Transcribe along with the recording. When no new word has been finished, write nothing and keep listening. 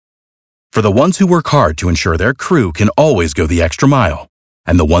For the ones who work hard to ensure their crew can always go the extra mile,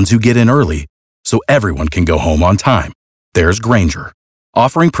 and the ones who get in early so everyone can go home on time, there's Grainger,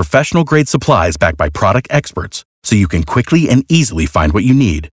 offering professional-grade supplies backed by product experts so you can quickly and easily find what you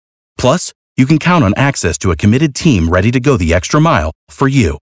need. Plus, you can count on access to a committed team ready to go the extra mile for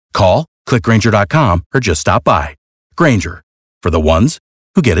you. Call, click Grainger.com, or just stop by. Grainger, for the ones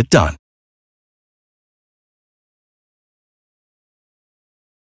who get it done.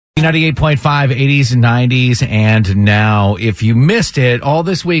 98.5, 80s and 90s, and now, if you missed it, all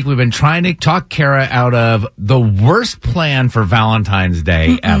this week we've been trying to talk Kara out of the worst plan for Valentine's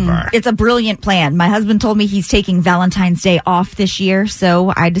Day ever. It's a brilliant plan. My husband told me he's taking Valentine's Day off this year,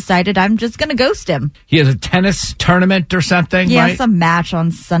 so I decided I'm just going to ghost him. He has a tennis tournament or something, yeah, right? Some match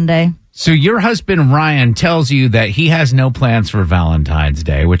on Sunday. So your husband, Ryan, tells you that he has no plans for Valentine's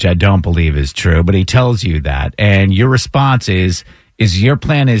Day, which I don't believe is true, but he tells you that, and your response is your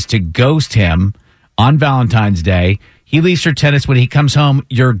plan is to ghost him on Valentine's Day. He leaves for tennis. When he comes home,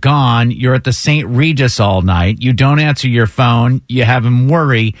 you're gone. You're at the St. Regis all night. You don't answer your phone. You have him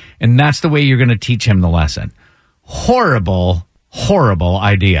worry, and that's the way you're going to teach him the lesson. Horrible, horrible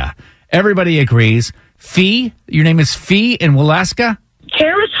idea. Everybody agrees. Fee, your name is Fee in Waleska?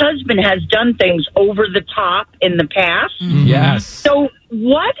 Kara's husband has done things over the top in the past. Mm-hmm. Yes. So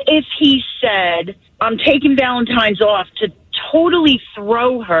what if he said, I'm taking Valentine's off to totally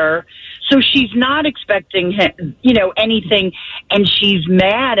throw her so she's not expecting him, anything, and she's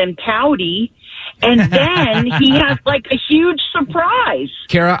mad and pouty, and then he has like a huge surprise.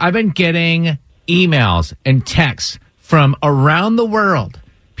 Kara, I've been getting emails and texts from around the world.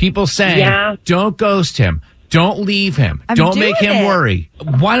 People saying, don't ghost him. Don't leave him. Don't make him worry.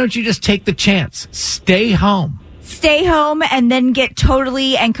 Why don't you just take the chance? Stay home. Stay home and then get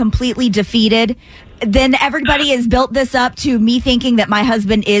totally and completely defeated. Then everybody has built this up to me thinking that my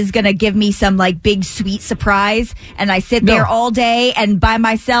husband is going to give me some like big sweet surprise. And I sit there all day and by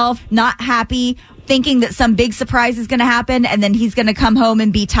myself, not happy, thinking that some big surprise is going to happen. And then he's going to come home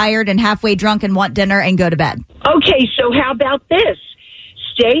and be tired and halfway drunk and want dinner and go to bed. Okay, so how about this?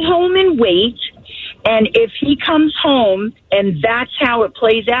 Stay home and wait. And if he comes home and that's how it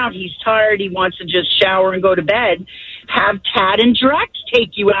plays out, he's tired, he wants to just shower and go to bed, have Tad and Drex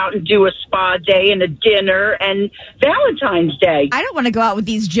take you out and do a spa day and a dinner and Valentine's Day. I don't want to go out with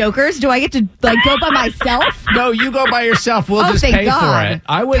these jokers. Do I get to go by myself? No, you go by yourself. We'll just pay for it.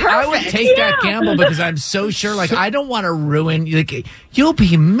 I would take that gamble because I'm so sure. I don't want to ruin. You'll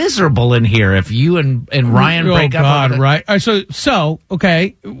be miserable in here if you and Ryan break up. Oh God, right? So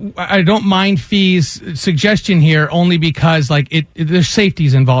okay. I don't mind Fee's suggestion here only because there's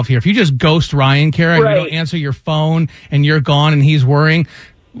safeties involved here. If you just ghost Ryan, Kara, and you don't answer your phone and you're gone and he's worrying.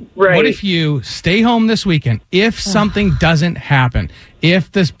 Right. What if you stay home this weekend? If something doesn't happen,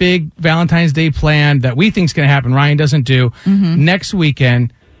 if this big Valentine's Day plan that we think is going to happen, Ryan doesn't do, next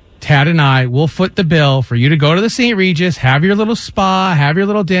weekend, Tad and I will foot the bill for you to go to the St. Regis, have your little spa, have your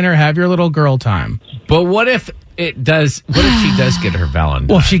little dinner, have your little girl time. But what if it does? What if she does get her Valentine?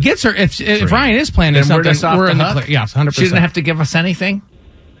 Well, if she gets her, if Ryan is planning something, we're in the clear. Yes, 100%. She doesn't have to give us anything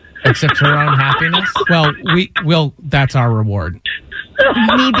except her own happiness. Well, we will. That's our reward.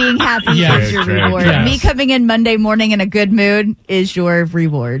 Me being happy is your reward. Yes. Me coming in Monday morning in a good mood is your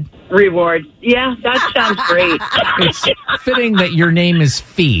reward. Reward. Yeah, that sounds great. It's fitting that your name is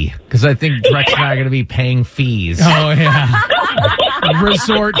Fee, because I think Drex and I are going to be paying fees. Oh, yeah.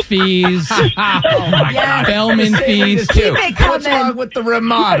 Resort fees. Oh, my God. Bellman fees. Keep it coming. What's wrong with the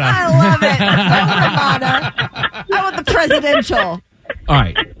Ramada? I love it. No Ramada. I want the presidential. All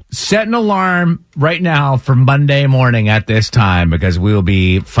right. Set an alarm right now for Monday morning at this time because we will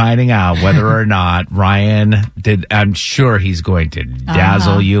be finding out whether or not Ryan did. I'm sure he's going to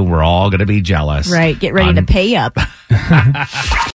dazzle you. We're all going to be jealous. Right. Get ready to pay up.